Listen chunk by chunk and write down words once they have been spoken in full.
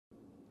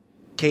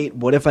Kate,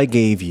 what if I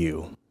gave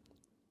you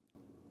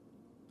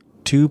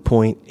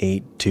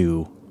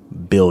 $2.82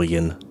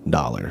 billion?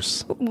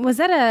 Was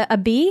that a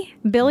B?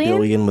 Billion?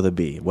 Billion with a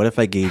B. What if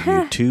I gave you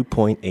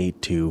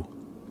 $2.82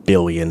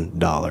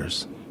 billion?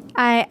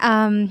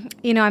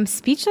 I'm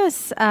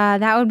speechless.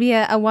 That would be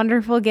a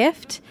wonderful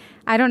gift.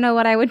 I don't know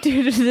what I would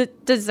do to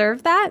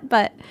deserve that,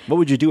 but... What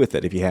would you do with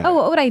it if you had it? Oh,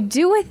 what would I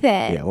do with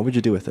it? Yeah, what would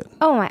you do with it?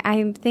 Oh,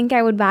 I think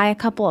I would buy a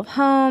couple of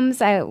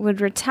homes. I would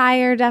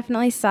retire,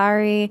 definitely.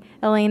 Sorry,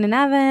 Elaine and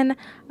Evan.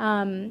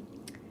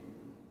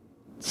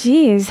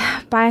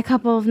 Buy a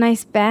couple of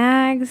nice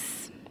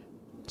bags.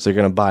 So you're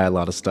going to buy a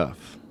lot of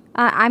stuff?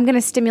 I'm going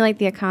to stimulate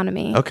the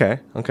economy.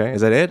 Okay.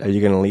 Is that it? Are you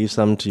going to leave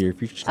some to your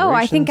future generations? Oh,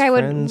 I think I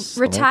would friends,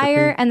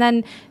 retire and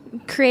then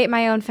create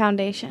my own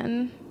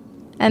foundation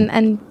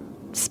and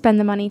spend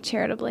the money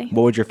charitably.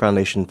 What would your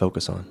foundation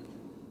focus on?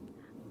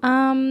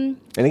 And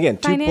again,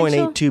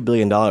 $2.82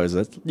 billion,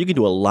 you can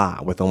do a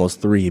lot with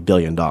almost $3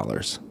 billion.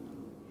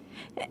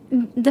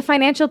 The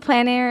financial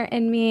planner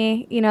in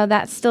me,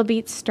 that still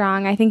beats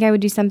strong. I think I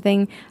would do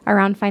something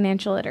around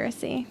financial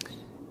literacy.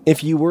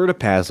 If you were to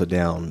pass it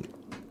down,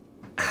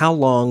 how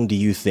long do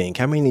you think,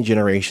 how many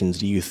generations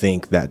do you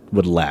think that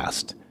would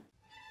last?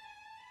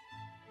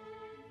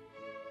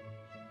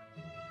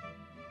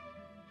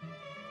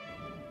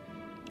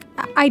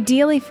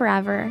 Ideally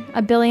forever.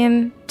 $1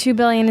 billion, $2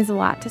 billion is a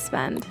lot to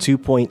spend.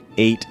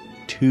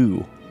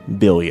 $2.82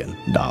 billion.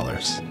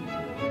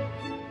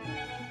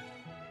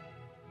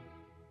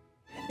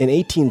 In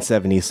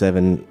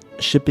 1877,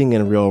 shipping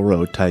and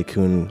railroad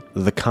tycoon,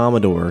 the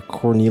Commodore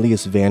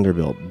Cornelius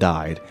Vanderbilt,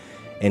 died,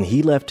 and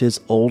he left his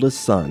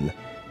oldest son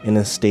an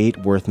estate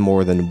worth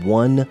more than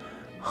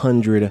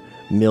 $100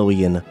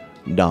 million,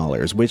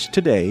 which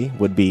today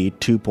would be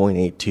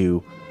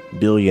 $2.82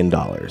 billion.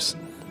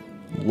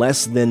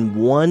 Less than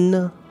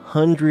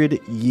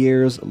 100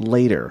 years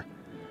later,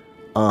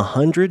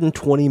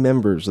 120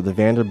 members of the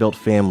Vanderbilt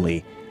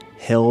family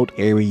held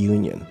a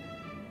reunion,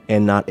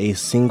 and not a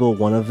single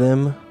one of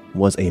them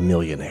was a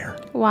millionaire.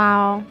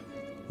 Wow.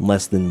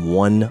 Less than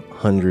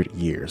 100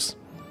 years.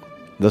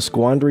 The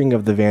squandering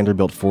of the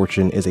Vanderbilt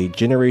fortune is a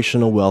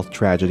generational wealth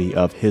tragedy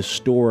of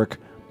historic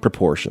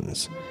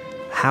proportions.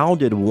 How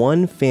did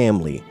one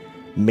family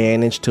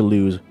manage to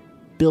lose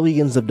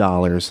billions of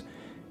dollars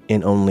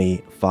in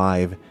only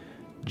 5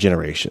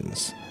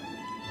 generations?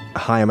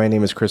 Hi, my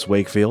name is Chris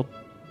Wakefield.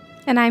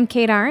 And I'm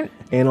Kate Arndt.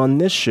 And on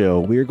this show,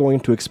 we are going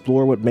to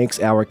explore what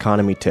makes our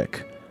economy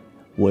tick.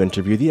 We'll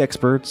interview the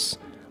experts,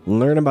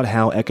 learn about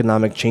how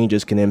economic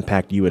changes can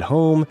impact you at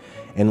home,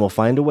 and we'll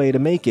find a way to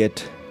make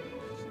it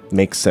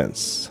make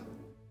sense.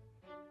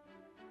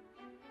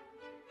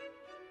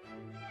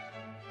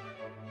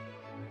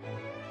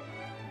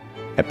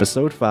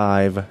 Episode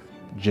 5,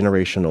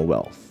 Generational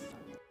Wealth.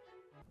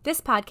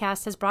 This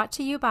podcast is brought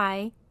to you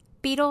by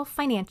Bedel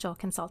Financial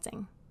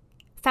Consulting.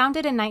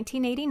 Founded in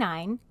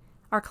 1989,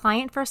 our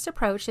client-first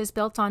approach is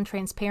built on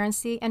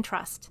transparency and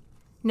trust.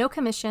 No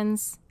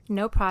commissions,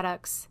 no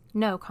products,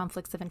 no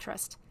conflicts of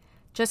interest.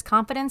 Just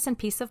confidence and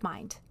peace of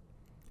mind.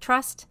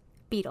 Trust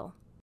Bedel.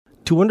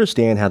 To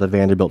understand how the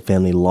Vanderbilt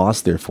family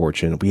lost their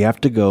fortune, we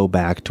have to go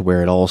back to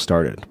where it all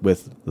started,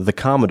 with the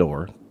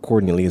Commodore,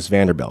 Cornelius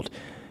Vanderbilt.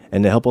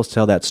 And to help us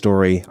tell that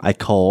story, I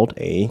called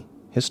a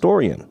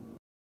historian.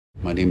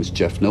 My name is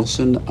Jeff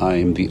Nilsson.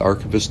 I'm the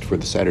archivist for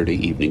the Saturday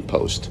Evening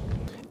Post.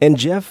 And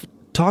Jeff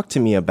talked to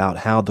me about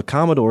how the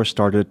Commodore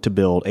started to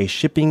build a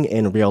shipping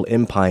and rail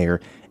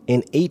empire in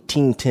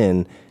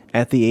 1810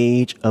 at the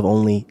age of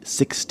only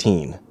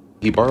 16.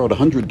 He borrowed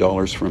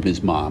 $100 from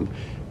his mom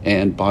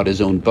and bought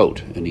his own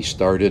boat, and he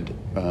started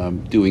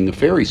doing a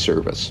ferry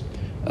service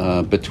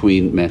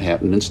between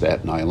Manhattan and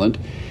Staten Island.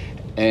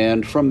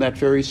 And from that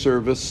ferry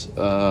service,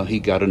 he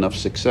got enough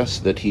success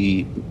that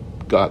he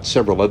got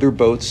several other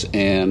boats,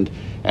 and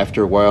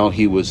after a while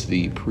he was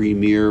the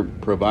premier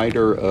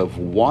provider of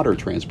water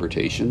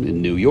transportation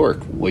in New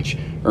York, which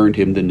earned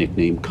him the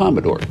nickname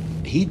Commodore.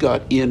 He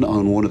got in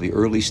on one of the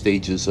early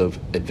stages of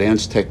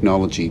advanced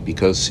technology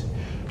because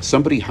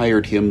somebody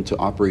hired him to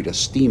operate a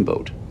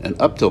steamboat, and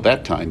up till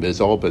that time it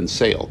has all been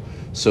sail.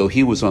 So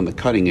he was on the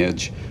cutting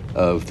edge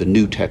of the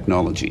new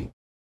technology.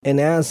 And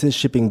as his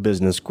shipping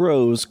business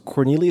grows,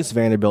 Cornelius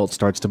Vanderbilt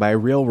starts to buy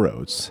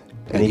railroads.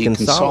 And he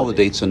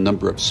consolidates a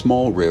number of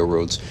small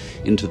railroads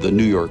into the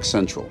New York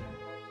Central.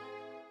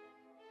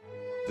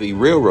 The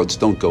railroads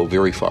don't go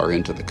very far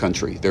into the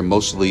country. They're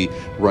mostly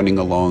running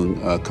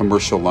along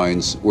commercial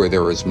lines where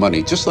there is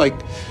money. Just like,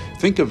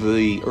 think of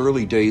the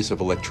early days of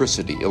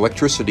electricity.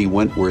 Electricity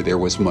went where there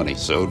was money.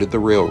 So did the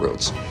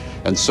railroads.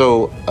 And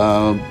so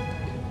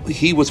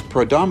he was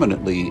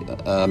predominantly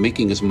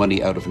making his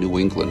money out of New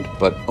England,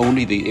 but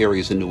only the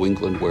areas in New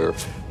England where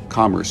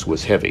commerce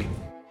was heavy.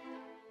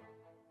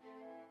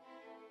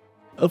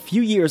 A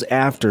few years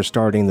after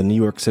starting the New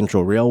York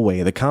Central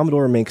Railway, the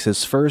Commodore makes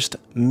his first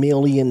 $1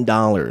 million,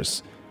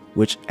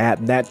 which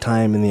at that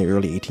time in the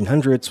early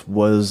 1800s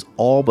was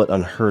all but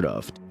unheard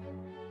of.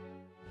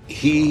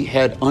 He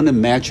had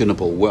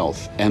unimaginable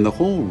wealth, and the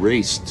whole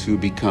race to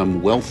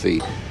become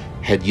wealthy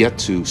had yet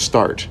to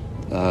start.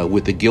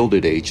 with the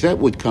Gilded Age. That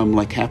would come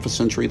like half a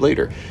century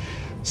later.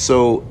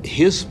 So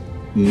his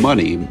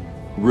money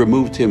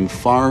removed him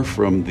far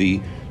from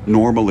the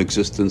normal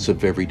existence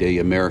of everyday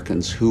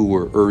Americans who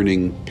were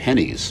earning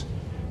pennies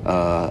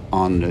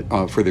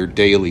for their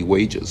daily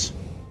wages.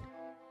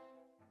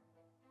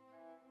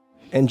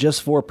 And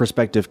just for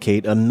perspective,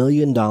 Kate, $1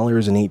 million in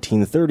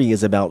 1830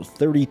 is about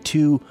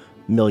 $32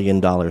 million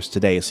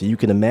today. So you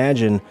can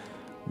imagine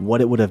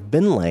what it would have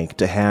been like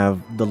to have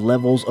the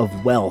levels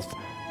of wealth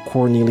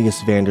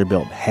Cornelius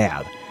Vanderbilt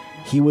had.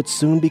 He would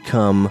soon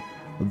become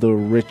the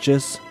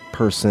richest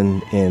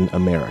person in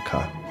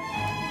America.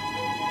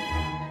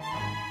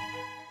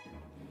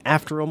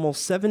 After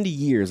almost 70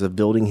 years of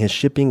building his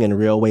shipping and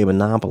railway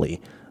monopoly,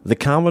 the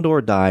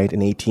Commodore died in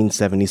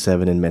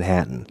 1877 in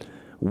Manhattan.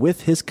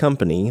 With his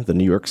company, the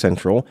New York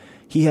Central,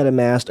 he had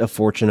amassed a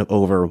fortune of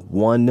over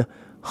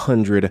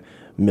 $100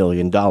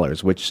 million,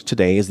 which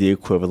today is the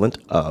equivalent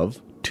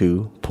of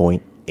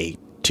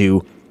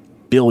 $2.82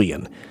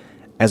 billion.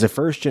 As a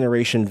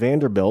first-generation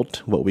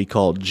Vanderbilt, what we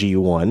call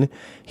G1,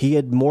 he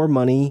had more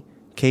money,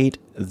 Kate,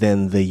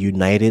 than the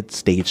United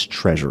States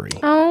Treasury.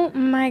 Oh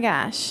my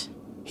gosh.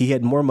 He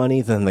had more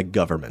money than the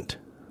government.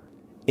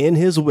 In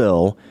his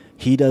will,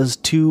 he does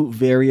two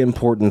very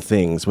important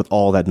things with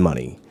all that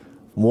money.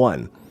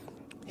 One,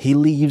 he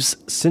leaves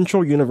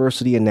Central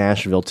University in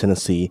Nashville,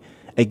 Tennessee,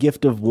 a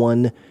gift of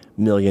 $1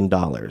 million.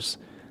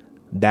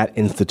 That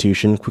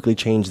institution quickly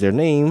changed their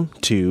name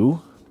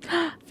to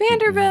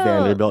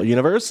Vanderbilt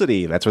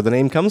University. That's where the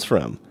name comes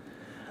from.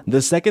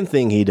 The second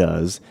thing he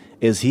does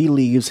is he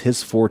leaves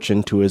his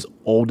fortune to his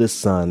oldest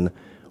son,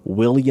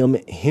 William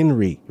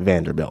Henry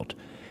Vanderbilt.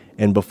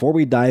 And before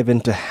we dive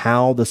into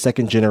how the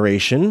second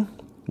generation,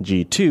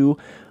 G2,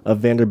 of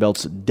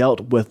Vanderbilts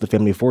dealt with the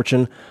family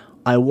fortune,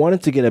 I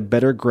wanted to get a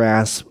better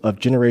grasp of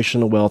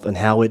generational wealth and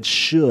how it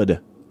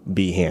should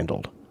be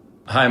handled.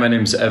 Hi, my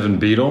name is Evan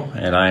Bedel,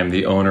 and I am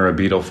the owner of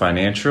Bedel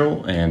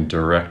Financial and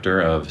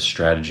Director of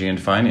Strategy and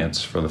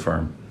Finance for the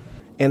firm.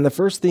 And the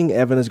first thing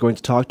Evan is going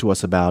to talk to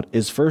us about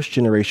is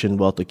first-generation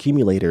wealth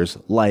accumulators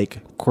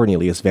like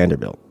Cornelius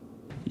Vanderbilt.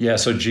 Yeah,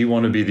 so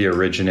G1 would be the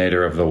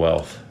originator of the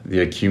wealth, the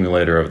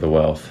accumulator of the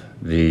wealth,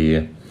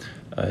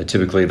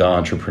 typically the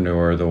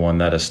entrepreneur, the one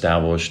that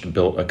established,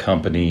 built a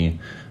company,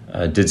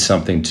 did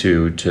something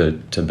to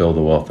build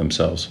the wealth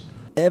themselves.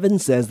 Evan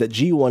says that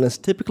G1 is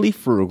typically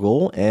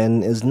frugal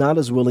and is not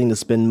as willing to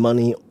spend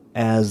money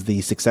as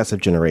the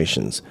successive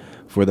generations.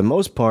 For the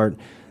most part,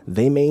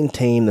 they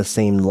maintain the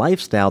same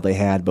lifestyle they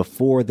had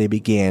before they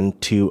began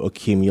to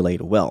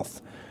accumulate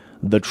wealth.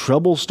 The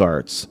trouble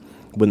starts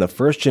when the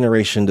first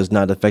generation does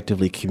not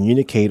effectively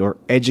communicate or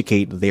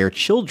educate their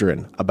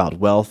children about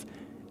wealth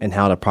and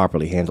how to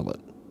properly handle it.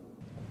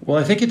 Well,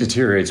 I think it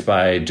deteriorates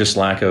by just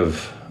lack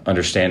of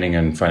understanding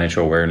and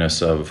financial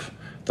awareness of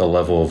the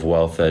level of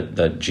wealth that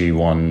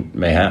G1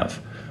 may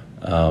have.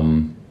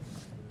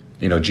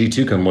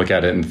 G2 can look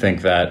at it and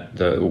think that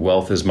the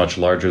wealth is much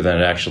larger than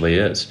it actually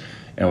is.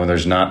 And when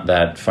there's not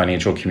that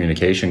financial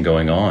communication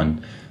going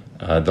on,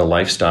 the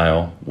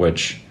lifestyle,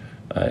 which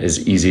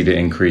is easy to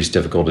increase,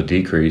 difficult to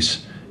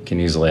decrease, can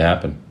easily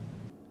happen.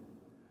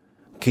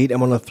 Kate, I'm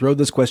going to throw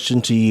this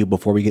question to you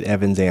before we get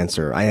Evan's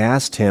answer. I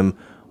asked him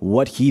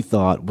what he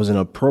thought was an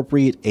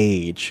appropriate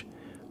age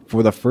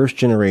for the first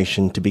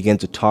generation to begin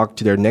to talk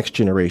to their next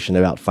generation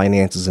about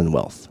finances and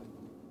wealth.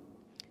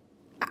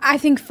 I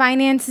think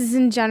finances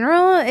in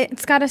general,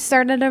 it's got to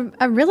start at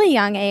a really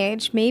young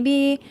age,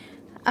 maybe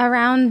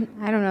around,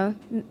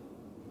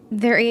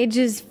 their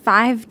ages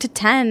 5 to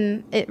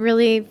 10.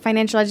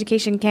 Financial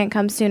education can't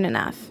come soon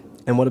enough.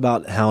 And what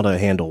about how to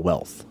handle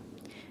wealth?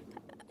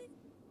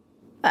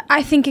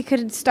 I think it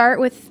could start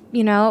with,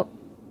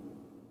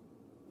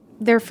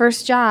 their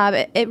first job.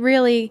 It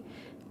really,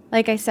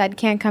 like I said,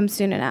 can't come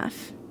soon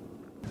enough.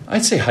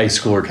 I'd say high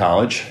school or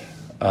college,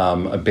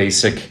 a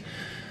basic,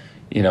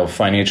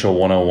 financial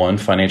 101,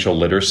 financial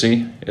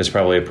literacy is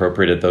probably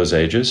appropriate at those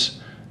ages.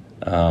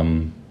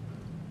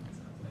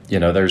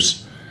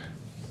 There's,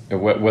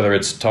 whether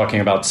it's talking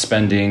about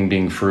spending,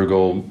 being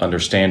frugal,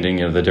 understanding,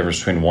 the difference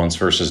between wants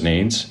versus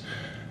needs.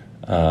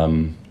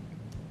 And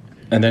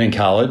then in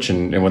college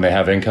and when they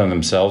have income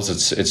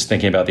themselves, it's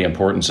thinking about the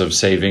importance of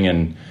saving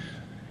and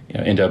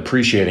into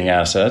appreciating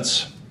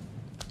assets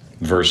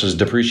versus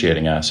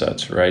depreciating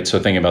assets, right? So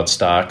thinking about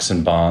stocks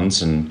and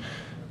bonds and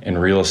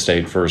real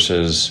estate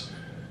versus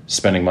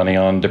spending money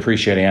on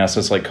depreciating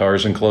assets like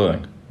cars and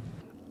clothing.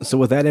 So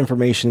with that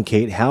information,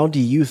 Kate, how do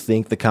you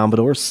think the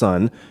Commodore's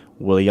son,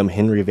 William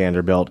Henry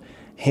Vanderbilt,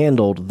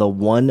 handled the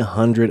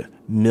 $100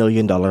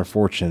 million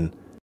fortune?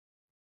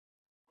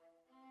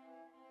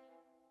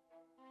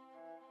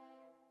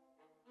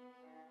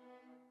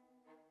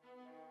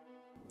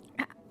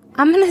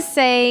 I'm going to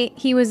say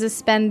he was a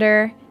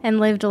spender and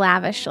lived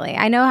lavishly.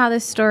 I know how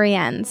this story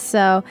ends,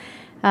 so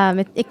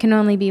it can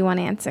only be one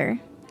answer.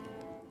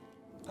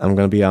 I'm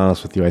going to be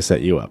honest with you, I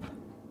set you up.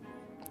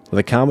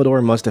 The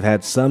Commodore must have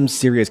had some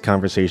serious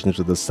conversations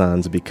with his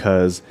sons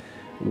because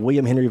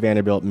William Henry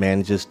Vanderbilt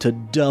manages to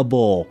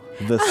double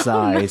the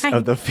size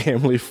of the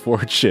family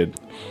fortune.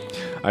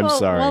 I'm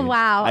sorry. Well,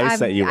 wow. I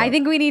set you up. I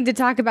think we need to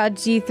talk about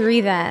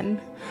G3 then.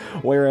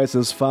 Whereas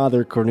his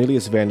father,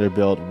 Cornelius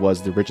Vanderbilt,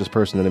 was the richest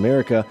person in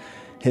America,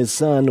 his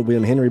son,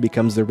 William Henry,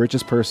 becomes the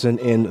richest person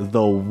in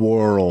the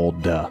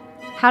world.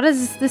 How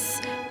does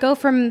this go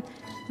from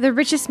the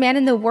richest man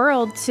in the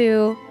world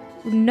to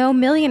no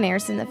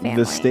millionaires in the family?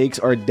 The stakes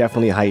are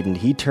definitely heightened.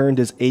 He turned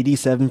his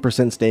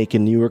 87% stake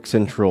in New York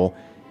Central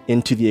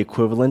into the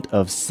equivalent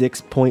of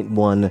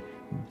 $6.1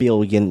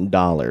 billion.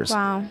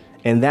 Wow.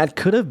 And that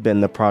could have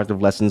been the product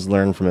of lessons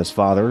learned from his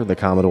father, the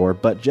Commodore,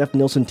 but Jeff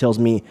Nielsen tells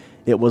me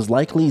it was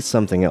likely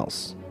something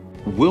else.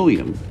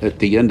 William, at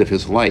the end of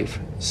his life,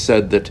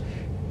 said that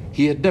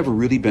he had never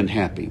really been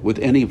happy with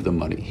any of the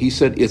money. He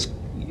said,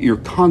 you're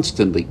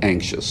constantly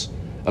anxious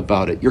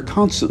about it. You're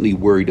constantly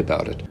worried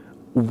about it.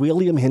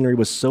 William Henry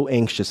was so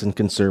anxious and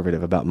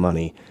conservative about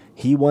money,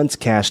 he once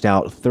cashed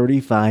out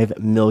 $35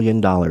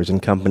 million in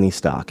company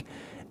stock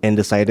and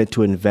decided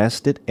to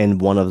invest it in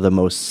one of the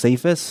most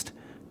safest,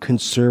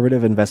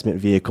 conservative investment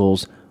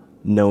vehicles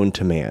known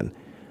to man.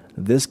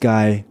 This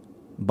guy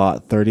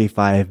bought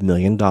 $35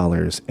 million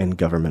in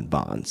government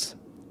bonds.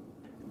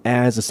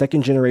 As a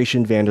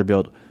second-generation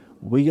Vanderbilt,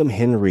 William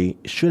Henry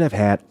should have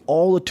had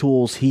all the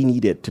tools he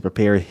needed to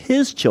prepare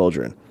his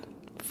children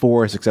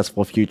for a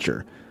successful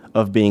future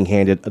of being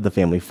handed the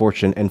family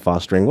fortune and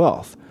fostering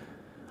wealth.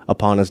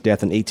 Upon his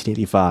death in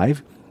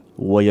 1885,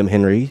 William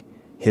Henry,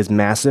 his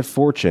massive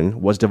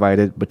fortune was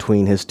divided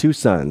between his two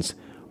sons,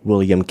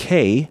 William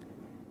K.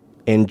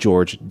 and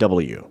George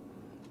W.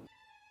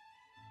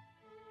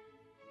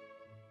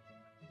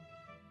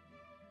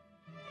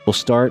 We'll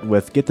start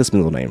with, get this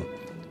middle name,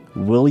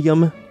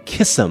 William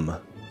Kissam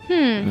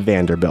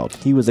Vanderbilt.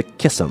 He was a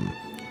Kissam.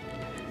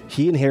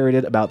 He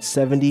inherited about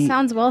 70...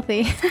 Sounds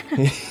wealthy.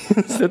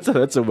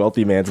 that's a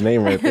wealthy man's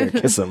name right there,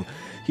 Kissam.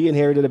 He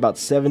inherited about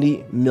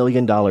 $70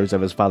 million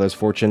of his father's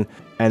fortune,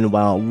 and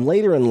while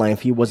later in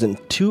life he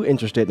wasn't too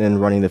interested in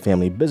running the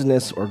family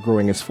business or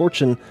growing his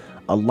fortune,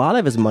 a lot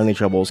of his money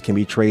troubles can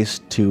be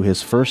traced to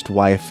his first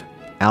wife,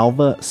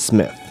 Alva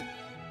Smith.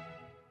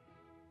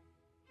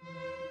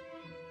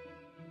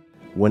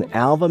 When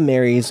Alva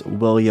marries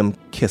William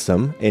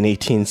Kissam in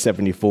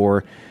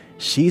 1874,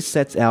 she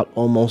sets out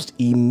almost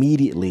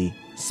immediately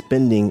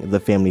spending the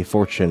family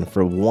fortune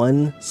for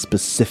one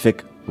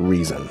specific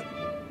reason.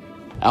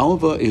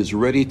 Alva is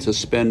ready to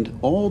spend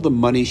all the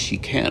money she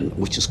can,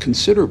 which is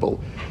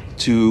considerable,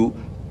 to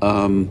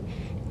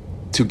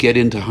get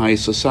into high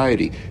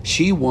society.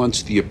 She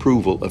wants the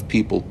approval of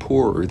people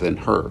poorer than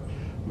her,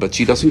 but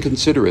she doesn't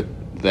consider it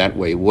that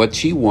way. What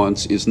she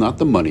wants is not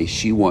the money,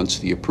 she wants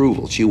the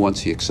approval. She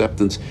wants the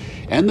acceptance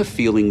and the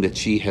feeling that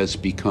she has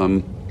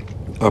become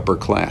upper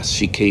class.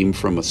 She came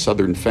from a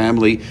Southern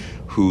family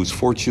whose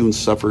fortune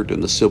suffered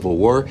in the Civil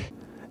War.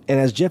 And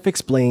as Jeff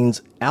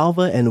explains,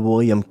 Alva and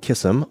William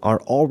Kissam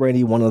are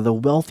already one of the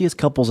wealthiest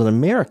couples in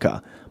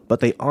America, but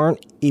they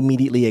aren't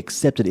immediately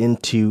accepted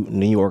into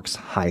New York's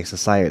high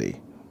society.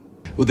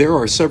 Well, there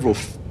are several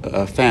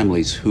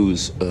families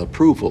whose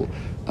approval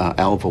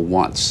Alva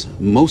wants,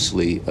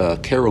 mostly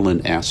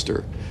Carolyn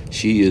Astor.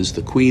 She is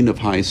the queen of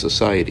high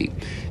society,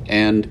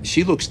 and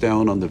she looks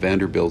down on the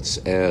Vanderbilts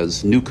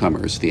as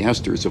newcomers. The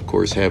Astors, of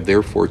course, have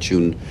their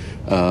fortune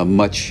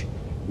much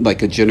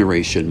like a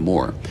generation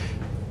more.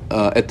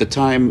 At the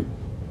time,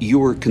 you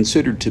were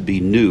considered to be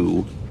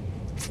new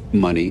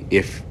money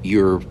if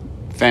your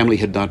family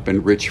had not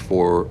been rich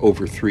for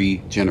over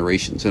 3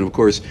 generations. And of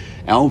course,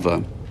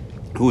 Alva,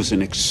 who is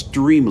an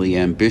extremely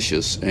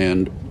ambitious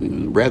and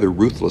rather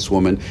ruthless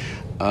woman,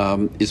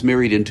 is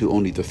married into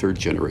only the 3rd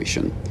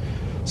generation.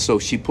 So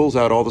she pulls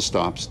out all the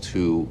stops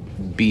to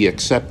be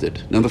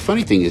accepted. Now, the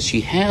funny thing is,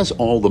 she has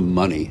all the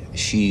money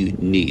she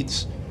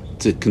needs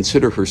to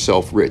consider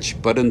herself rich,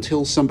 but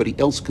until somebody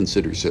else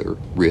considers her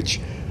rich,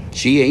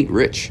 she ain't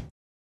rich.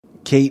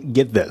 Kate,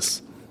 get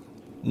this.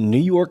 New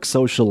York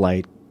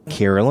socialite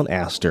Carolyn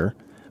Astor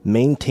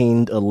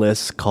maintained a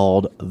list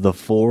called the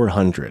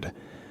 400.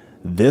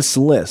 This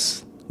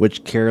list,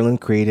 which Carolyn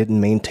created and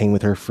maintained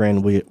with her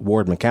friend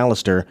Ward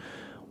McAllister,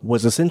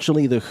 was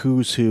essentially the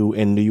who's who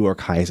in New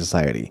York high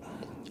society.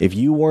 If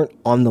you weren't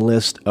on the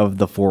list of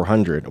the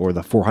 400 or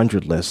the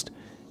 400 list,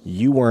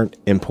 you weren't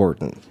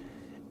important.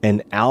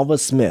 And Alva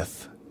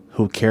Smith,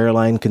 who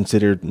Caroline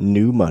considered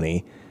new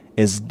money,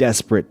 is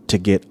desperate to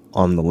get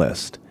on the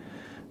list.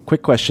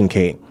 Quick question,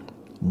 Kate.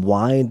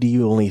 Why do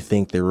you only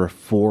think there were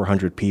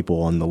 400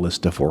 people on the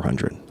list of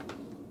 400?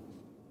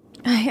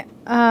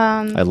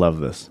 I love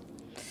this.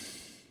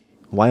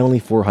 Why only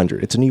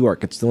 400? It's New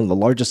York. It's one of the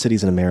largest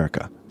cities in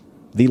America.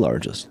 The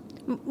largest.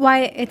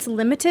 Why it's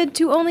limited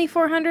to only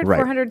 400? Right.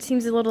 400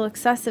 seems a little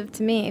excessive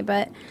to me,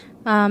 but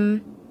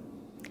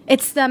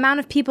it's the amount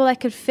of people that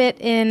could fit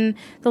in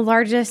the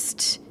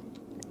largest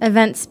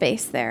event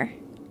space there.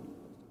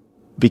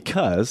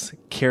 Because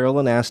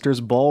Carolyn Astor's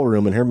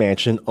ballroom in her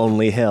mansion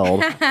only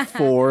held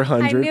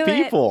 400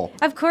 people.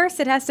 Of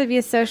course, it has to be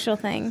a social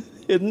thing.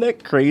 Isn't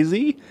that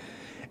crazy?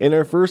 In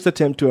her first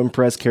attempt to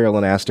impress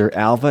Carolyn Astor,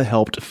 Alva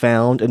helped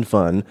found and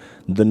fund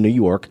the New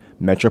York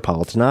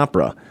Metropolitan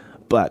Opera.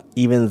 But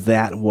even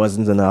that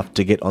wasn't enough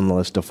to get on the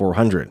list of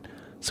 400.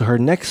 So her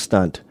next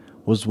stunt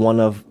was one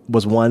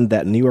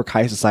that New York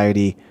high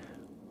society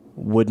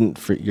wouldn't.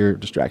 You're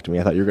distracting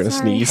me. I thought you were going to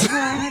sneeze.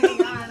 I'm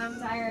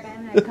tired. I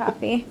haven't had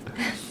coffee.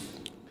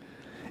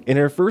 In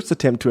her first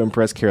attempt to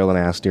impress Carolyn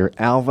Astor,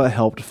 Alva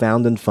helped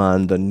found and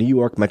fund the New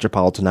York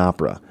Metropolitan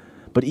Opera.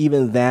 But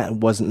even that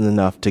wasn't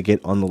enough to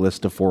get on the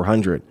list of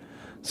 400.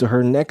 So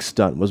her next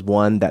stunt was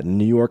one that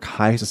New York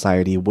high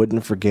society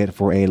wouldn't forget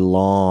for a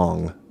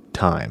long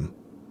time.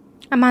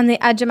 I'm on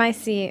the edge of my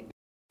seat.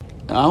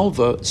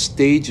 Alva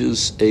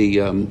stages a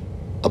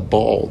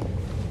ball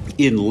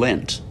in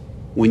Lent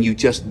when you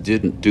just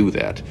didn't do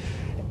that.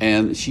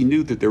 And she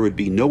knew that there would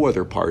be no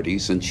other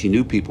parties, and she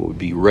knew people would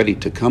be ready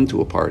to come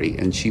to a party,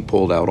 and she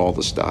pulled out all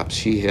the stops.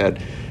 She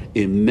had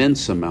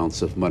immense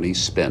amounts of money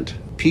spent.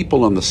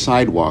 People on the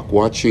sidewalk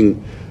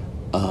watching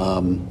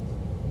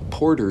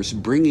porters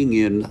bringing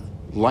in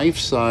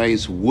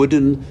life-size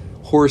wooden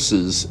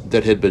horses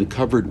that had been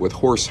covered with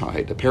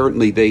horsehide.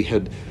 Apparently they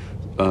had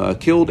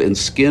killed and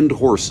skinned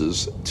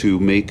horses to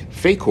make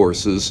fake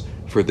horses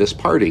for this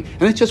party.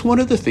 And it's just one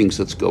of the things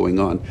that's going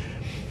on.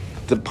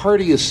 The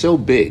party is so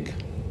big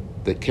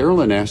that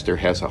Carolyn Astor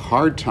has a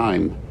hard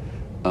time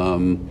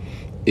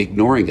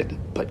ignoring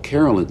it. But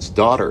Carolyn's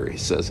daughter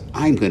says,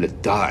 I'm going to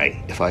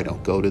die if I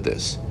don't go to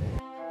this.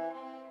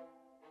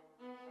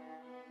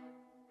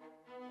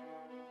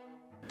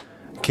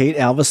 Kate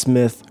Alva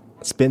Smith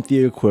spent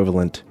the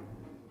equivalent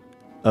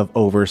of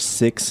over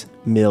 $6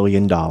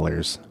 million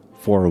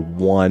for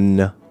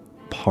one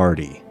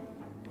party.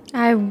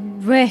 I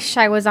wish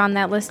I was on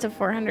that list of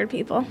 400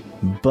 people.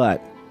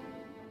 But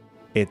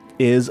it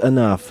is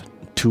enough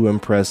to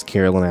impress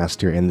Carolyn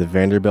Astor, and the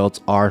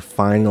Vanderbilts are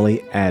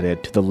finally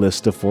added to the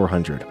list of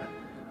 400.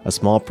 A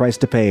small price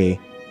to pay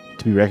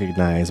to be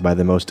recognized by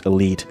the most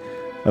elite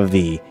of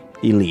the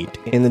elite.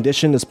 In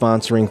addition to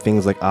sponsoring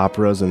things like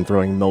operas and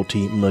throwing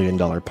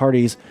multi-million-dollar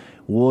parties,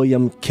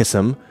 William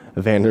Kissam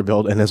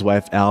Vanderbilt and his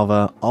wife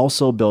Alva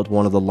also built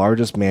one of the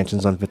largest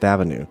mansions on Fifth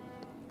Avenue.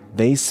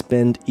 They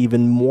spend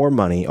even more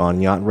money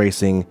on yacht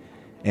racing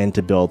and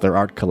to build their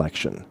art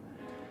collection.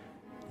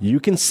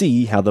 You can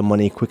see how the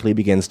money quickly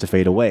begins to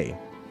fade away.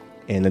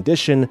 In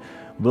addition,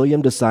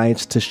 William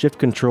decides to shift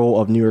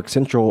control of New York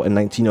Central in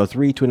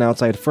 1903 to an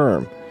outside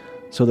firm,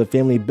 so the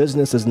family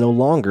business is no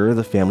longer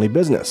the family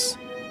business.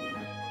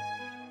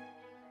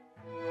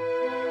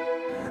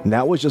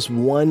 That was just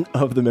one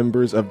of the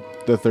members of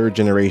the third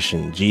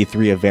generation,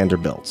 G3 of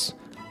Vanderbilts.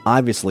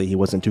 Obviously, he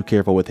wasn't too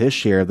careful with his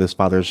share of his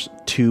father's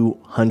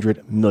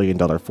 $200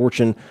 million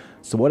fortune,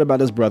 so what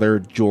about his brother,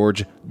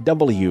 George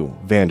W.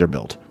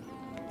 Vanderbilt?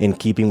 In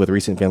keeping with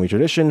recent family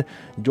tradition,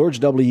 George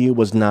W.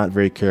 was not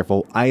very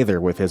careful either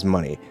with his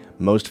money.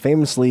 Most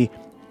famously,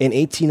 in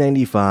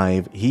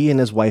 1895, he and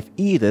his wife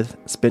Edith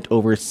spent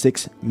over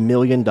 $6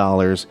 million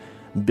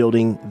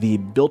building the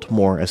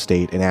Biltmore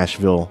Estate in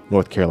Asheville,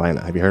 North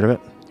Carolina. Have you heard of it?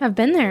 I've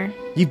been there.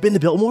 You've been to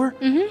Biltmore?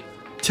 Mm-hmm.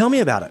 Tell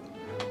me about it.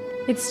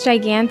 It's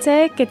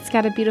gigantic. It's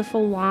got a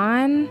beautiful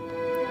lawn.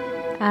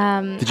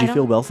 Did you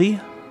feel wealthy?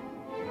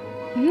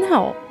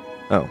 No.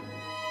 Oh.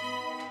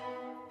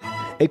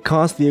 It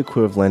cost the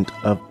equivalent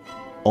of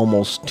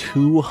almost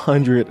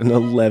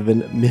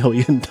 $211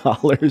 million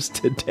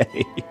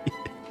today.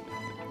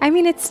 I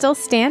mean, it's still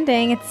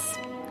standing. It's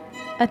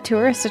a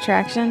tourist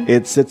attraction.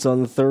 It sits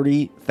on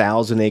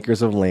 30,000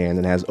 acres of land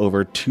and has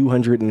over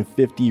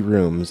 250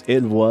 rooms.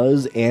 It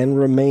was and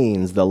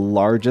remains the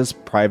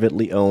largest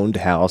privately owned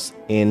house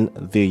in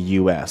the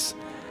U.S.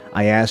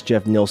 I asked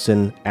Jeff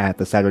Nielsen at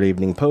the Saturday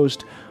Evening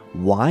Post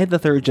why the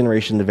third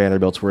generation of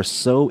Vanderbilts were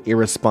so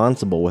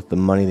irresponsible with the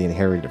money they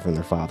inherited from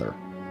their father.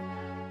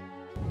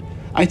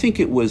 I think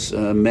it was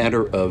a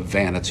matter of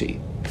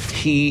vanity.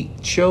 He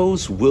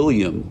chose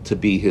William to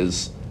be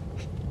his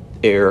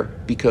heir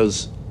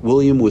because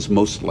William was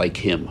most like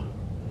him.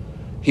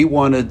 He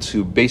wanted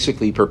to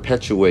basically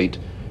perpetuate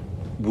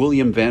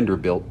William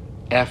Vanderbilt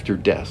after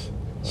death.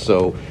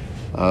 So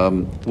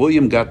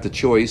William got the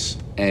choice,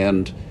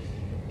 and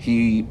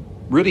he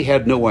really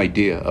had no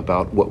idea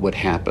about what would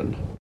happen.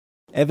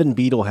 Evan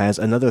Bedel has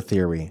another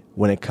theory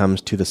when it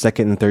comes to the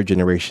second and third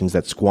generations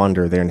that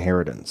squander their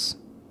inheritance.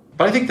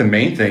 But I think the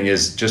main thing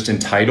is just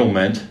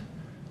entitlement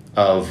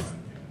of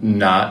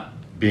not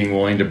being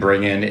willing to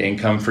bring in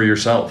income for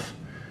yourself.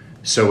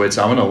 So I'm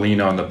going to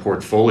lean on the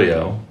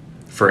portfolio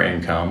for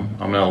income.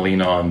 I'm going to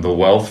lean on the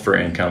wealth for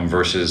income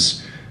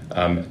versus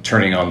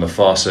turning on the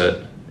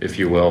faucet, if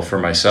you will, for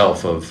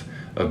myself of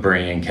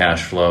bringing in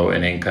cash flow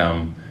and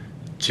income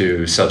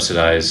to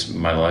subsidize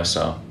my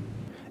lifestyle.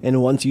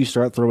 And once you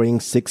start throwing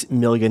 $6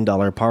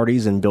 million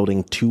parties and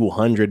building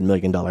 $200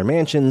 million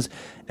mansions,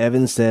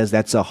 Evan says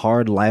that's a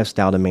hard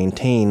lifestyle to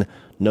maintain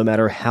no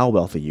matter how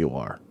wealthy you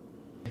are.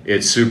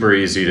 It's super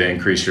easy to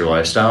increase your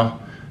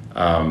lifestyle.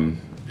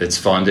 It's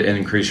fun to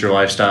increase your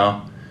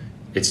lifestyle.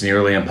 It's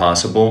nearly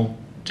impossible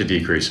to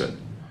decrease it.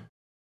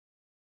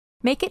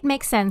 Make It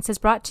Make Sense is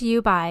brought to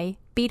you by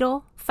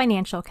Bedel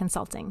Financial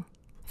Consulting.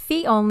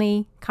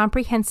 Fee-only,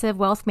 comprehensive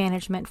wealth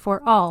management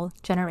for all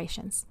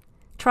generations.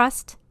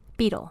 Trust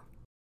Bedel.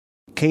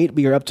 Kate,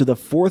 we are up to the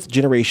fourth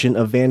generation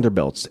of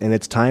Vanderbilts, and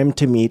it's time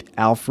to meet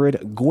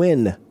Alfred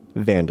Gwynn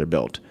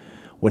Vanderbilt.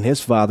 When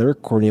his father,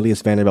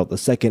 Cornelius Vanderbilt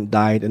II,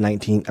 died in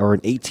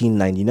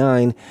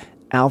 1899,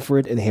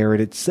 Alfred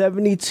inherited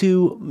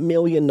 $72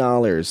 million.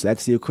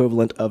 That's the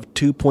equivalent of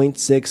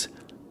 $2.6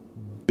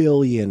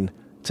 billion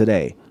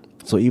today.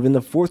 So even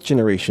the fourth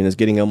generation is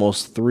getting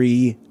almost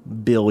 $3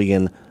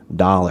 billion.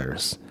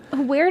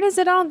 Where does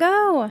it all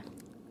go?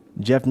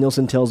 Jeff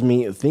Nielsen tells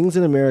me things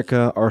in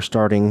America are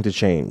starting to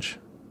change.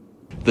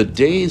 The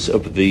days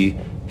of the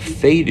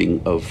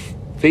fading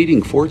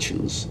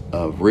fortunes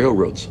of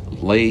railroads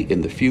lay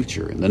in the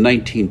future. In the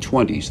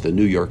 1920s, the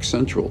New York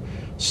Central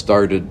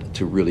started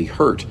to really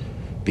hurt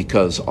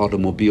because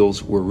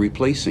automobiles were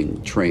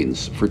replacing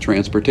trains for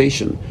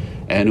transportation.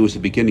 And it was the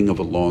beginning of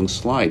a long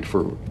slide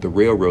for the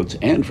railroads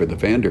and for the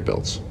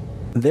Vanderbilts.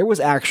 There was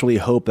actually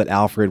hope that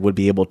Alfred would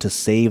be able to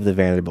save the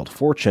Vanderbilt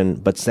fortune,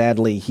 but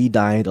sadly he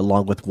died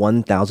along with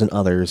 1,000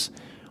 others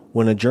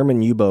when a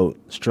German U-boat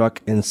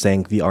struck and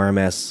sank the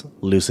RMS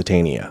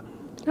Lusitania.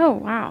 Oh,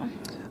 wow.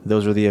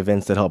 Those are the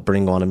events that helped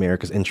bring on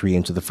America's entry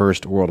into the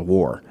First World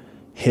War.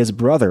 His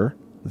brother,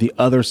 the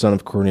other son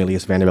of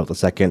Cornelius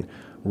Vanderbilt II,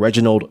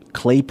 Reginald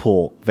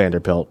Claypool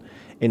Vanderbilt,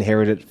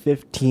 inherited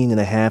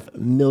 $15.5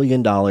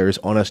 million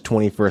on his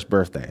 21st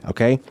birthday,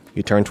 okay?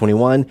 You turn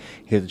 21,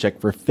 here's a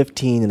check for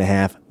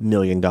 $15.5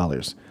 million.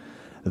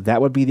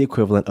 That would be the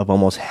equivalent of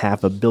almost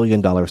 $500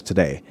 million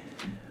today.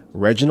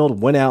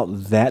 Reginald went out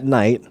that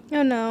night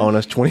on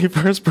his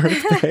 21st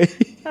birthday,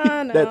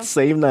 that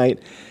same night,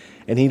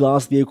 and he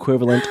lost the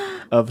equivalent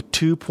of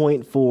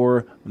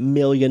 $2.4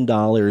 million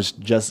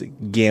just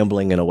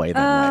gambling it away that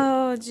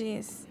night. Oh,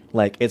 jeez.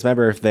 Like, it's my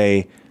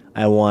birthday,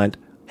 I want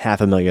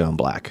 $500,000 on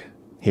black.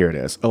 Here it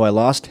is. Oh, I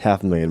lost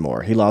 $500,000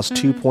 more. He lost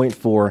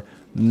 $2.4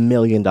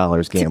 million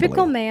gambling.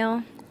 Typical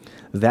male.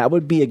 That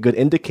would be a good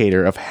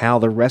indicator of how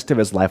the rest of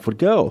his life would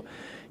go.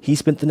 He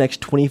spent the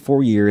next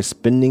 24 years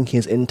spending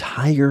his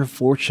entire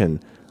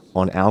fortune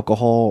on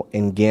alcohol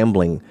and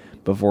gambling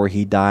before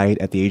he died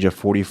at the age of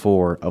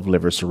 44 of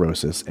liver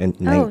cirrhosis in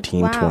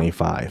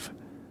 1925. Wow.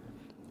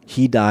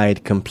 He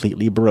died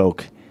completely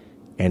broke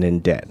and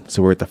in debt.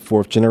 So we're at the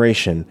fourth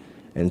generation,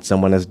 and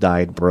someone has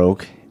died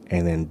broke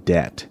and in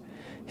debt.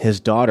 His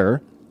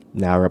daughter,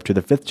 now we're up to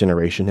the fifth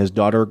generation, his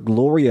daughter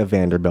Gloria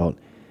Vanderbilt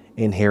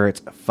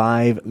inherits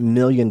 $5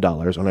 million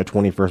on her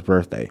 21st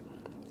birthday.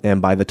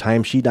 And by the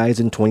time she dies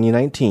in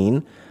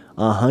 2019,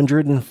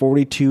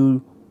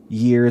 142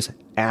 years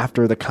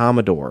after the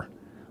Commodore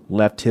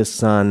left his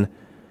son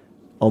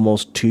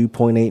almost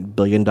 $2.8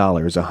 billion,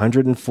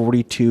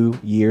 142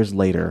 years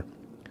later,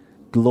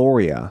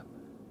 Gloria,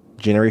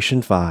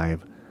 Generation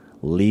 5,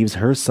 leaves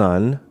her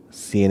son,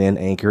 CNN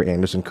anchor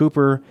Anderson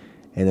Cooper,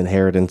 an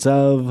inheritance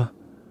of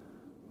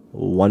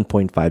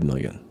 $1.5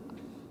 million.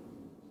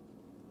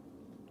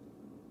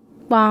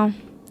 Wow.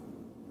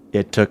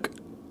 It took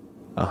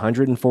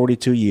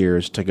 142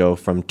 years to go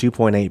from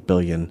 $2.8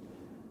 billion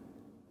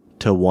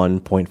to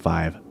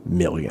 $1.5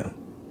 million.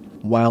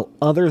 While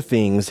other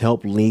things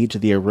helped lead to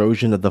the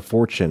erosion of the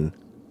fortune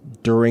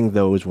during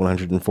those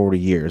 140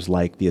 years,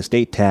 like the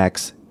estate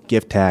tax,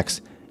 gift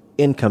tax,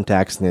 income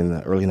tax in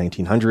the early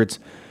 1900s,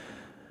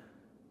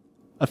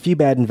 a few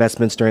bad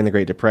investments during the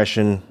Great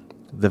Depression,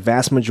 the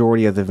vast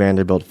majority of the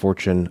Vanderbilt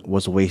fortune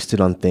was wasted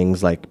on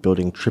things like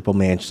building triple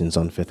mansions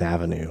on Fifth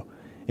Avenue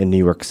in New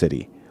York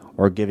City,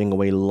 or giving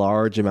away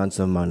large amounts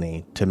of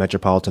money to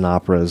metropolitan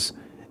operas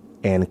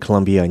and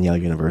Columbia and Yale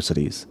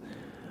universities.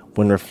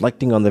 When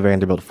reflecting on the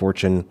Vanderbilt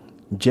fortune,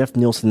 Jeff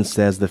Nielsen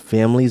says the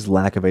family's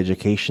lack of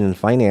education and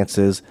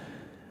finances,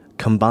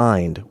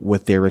 combined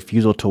with their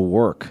refusal to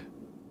work,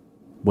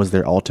 was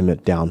their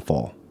ultimate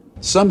downfall.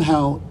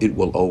 Somehow it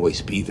will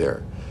always be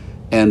there.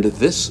 And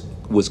this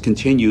was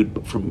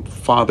continued from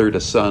father to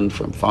son,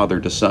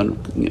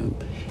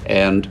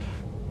 and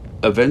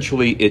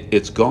eventually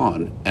it's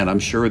gone. And I'm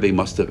sure they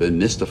must have been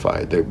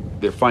mystified.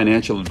 Their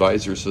financial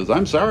advisor says,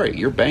 "I'm sorry,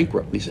 you're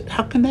bankrupt." And he said,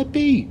 "How can that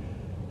be?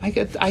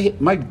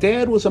 My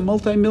dad was a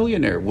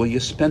multimillionaire." "Well, you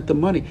spent the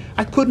money."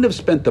 "I couldn't have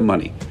spent the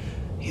money."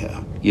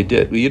 "Yeah, you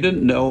did. You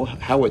didn't know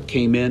how it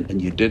came in,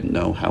 and you didn't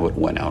know how it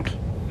went out."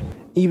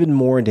 Even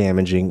more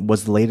damaging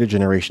was the later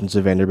generations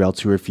of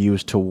Vanderbilts who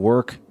refused to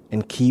work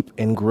and keep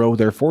and grow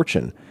their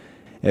fortune.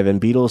 Evan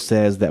Bedel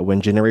says that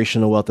when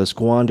generational wealth is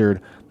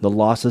squandered, the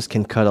losses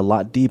can cut a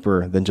lot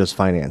deeper than just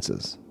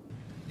finances.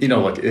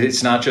 Look,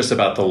 it's not just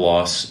about the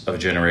loss of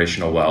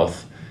generational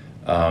wealth.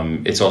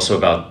 It's also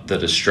about the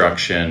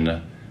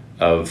destruction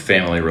of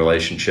family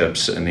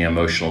relationships and the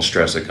emotional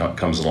stress that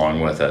comes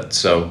along with it.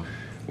 So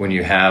when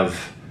you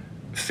have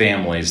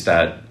families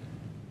that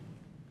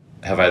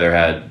have either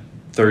had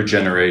third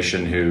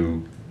generation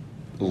who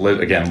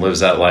lives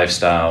that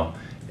lifestyle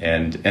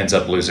and ends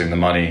up losing the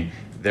money,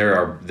 there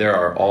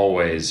are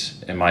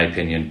always, in my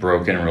opinion,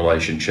 broken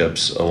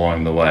relationships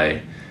along the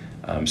way.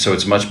 So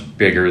it's much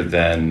bigger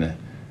than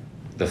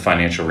the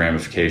financial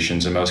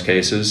ramifications in most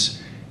cases.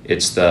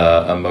 It's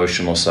the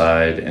emotional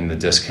side and the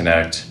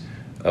disconnect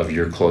of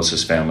your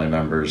closest family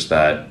members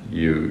that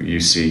you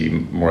see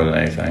more than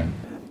anything.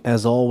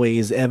 As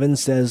always, Evan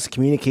says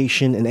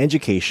communication and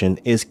education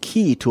is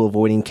key to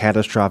avoiding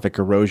catastrophic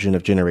erosion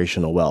of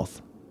generational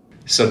wealth.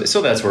 So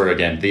that's where,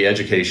 again, the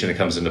education that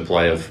comes into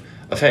play of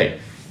hey,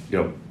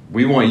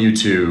 we want you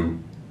to,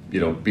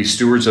 be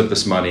stewards of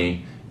this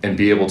money and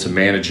be able to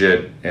manage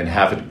it and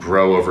have it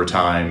grow over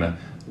time.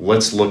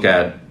 Let's look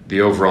at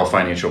the overall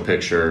financial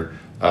picture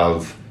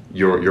of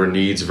your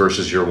needs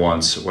versus your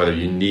wants, whether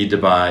you need to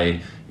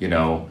buy,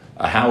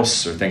 a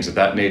house or things of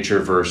that nature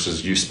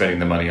versus you spending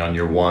the money on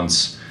your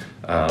wants,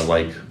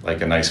 like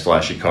a nice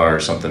flashy car or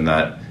something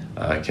that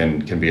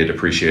can be a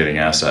depreciating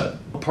asset.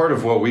 Part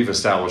of what we've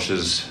established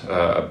is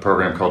a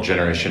program called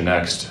Generation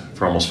Next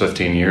for almost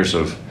 15 years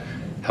of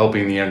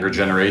helping the younger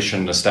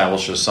generation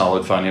establish a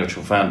solid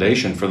financial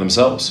foundation for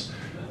themselves.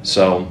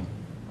 So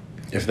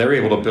if they're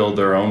able to build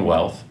their own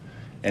wealth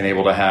and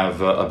able to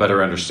have a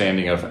better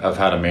understanding of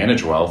how to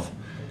manage wealth,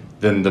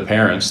 then the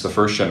parents, the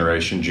first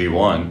generation,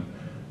 G1,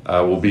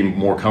 will be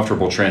more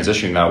comfortable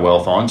transitioning that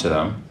wealth onto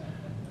them,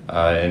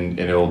 and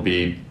it will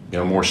be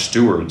more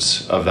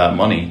stewards of that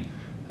money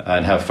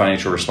and have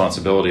financial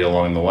responsibility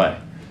along the way.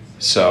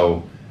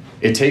 So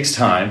it takes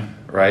time,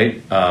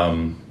 right?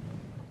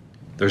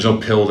 There's no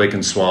pill they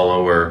can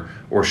swallow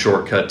or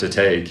shortcut to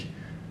take.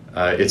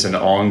 It's an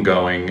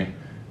ongoing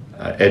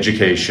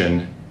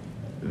education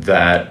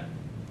that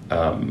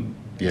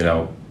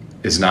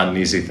is not an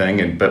easy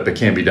thing, but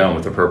can be done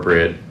with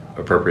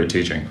appropriate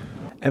teaching.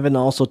 Evan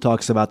also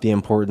talks about the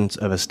importance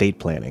of estate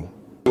planning.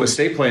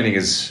 Estate planning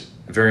is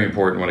very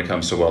important when it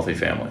comes to wealthy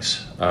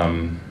families.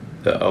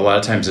 A lot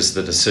of times it's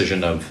the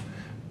decision of,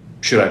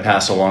 should I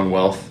pass along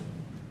wealth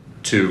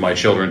to my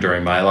children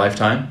during my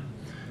lifetime?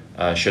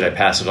 Should I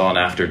pass it on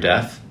after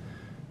death?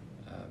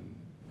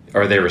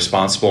 Are they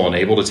responsible and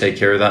able to take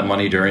care of that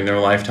money during their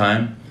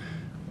lifetime?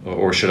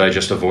 Or should I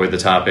just avoid the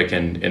topic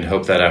and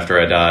hope that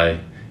after I die,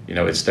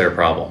 it's their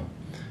problem?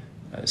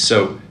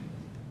 So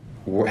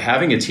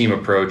having a team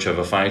approach of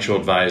a financial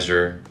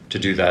advisor to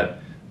do that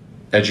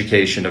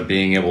education of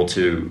being able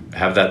to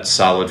have that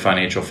solid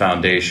financial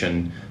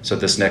foundation so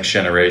that this next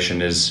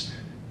generation is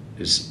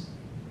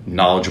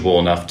knowledgeable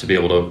enough to be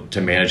able to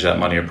manage that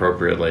money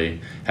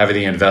appropriately, having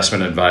the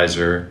investment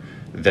advisor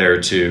there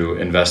to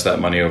invest that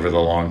money over the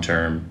long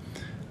term,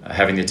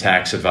 having the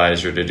tax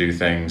advisor to do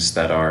things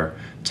that are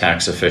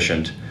tax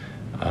efficient,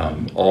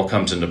 all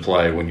comes into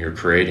play when you're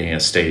creating an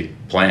estate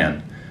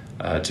plan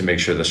to make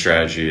sure the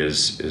strategy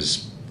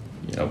is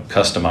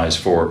customized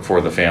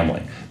for the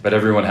family. But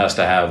everyone has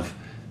to have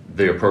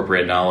the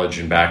appropriate knowledge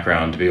and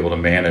background to be able to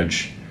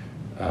manage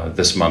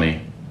this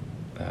money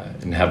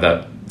and have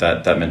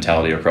that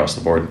mentality across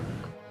the board.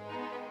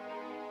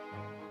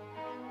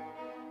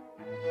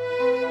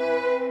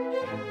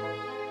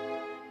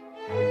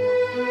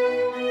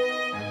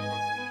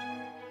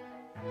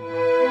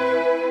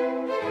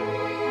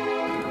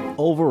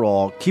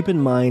 Overall, keep in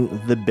mind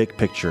the big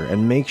picture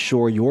and make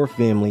sure your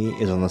family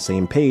is on the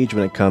same page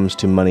when it comes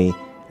to money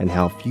and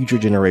how future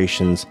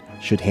generations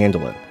should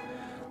handle it.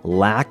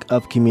 Lack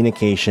of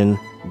communication,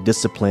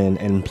 discipline,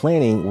 and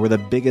planning were the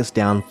biggest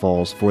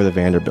downfalls for the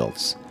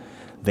Vanderbilts.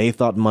 They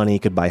thought money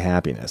could buy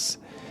happiness.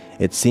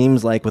 It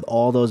seems like with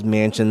all those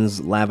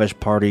mansions, lavish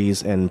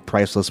parties, and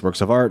priceless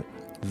works of art,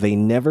 they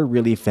never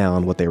really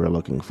found what they were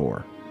looking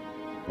for.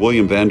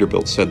 William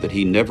Vanderbilt said that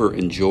he never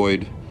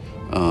enjoyed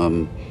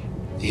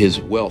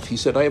his wealth. He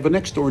said, I have a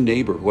next door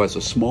neighbor who has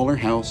a smaller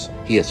house,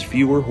 he has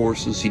fewer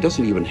horses, he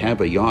doesn't even have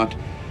a yacht,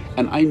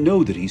 and I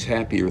know that he's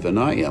happier than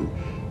I am.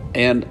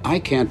 And I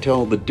can't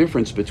tell the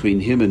difference between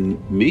him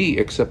and me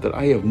except that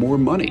I have more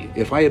money.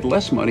 If I had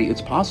less money,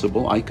 it's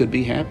possible I could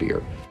be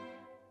happier.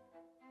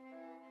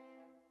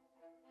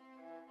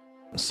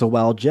 So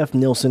while Jeff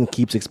Nilsson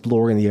keeps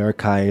exploring the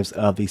archives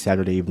of the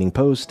Saturday Evening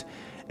Post,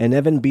 and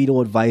Evan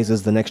Bedel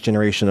advises the next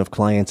generation of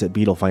clients at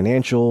Bedel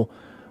Financial,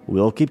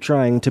 we'll keep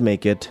trying to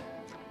make it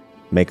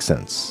make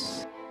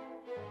sense.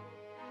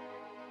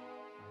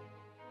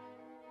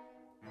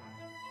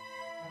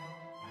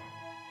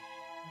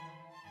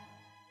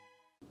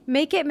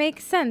 Make It Make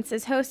Sense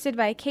is hosted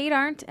by Kate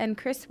Arndt and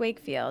Chris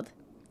Wakefield.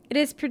 It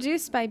is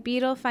produced by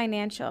Bedel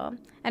Financial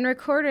and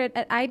recorded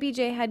at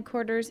IBJ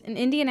headquarters in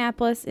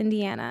Indianapolis,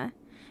 Indiana.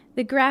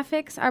 The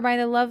graphics are by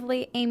the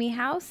lovely Amy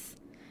House.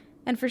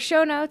 And for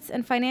show notes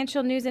and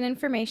financial news and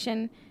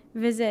information,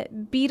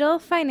 visit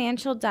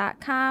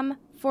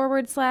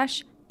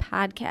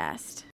bedelfinancial.com/podcast.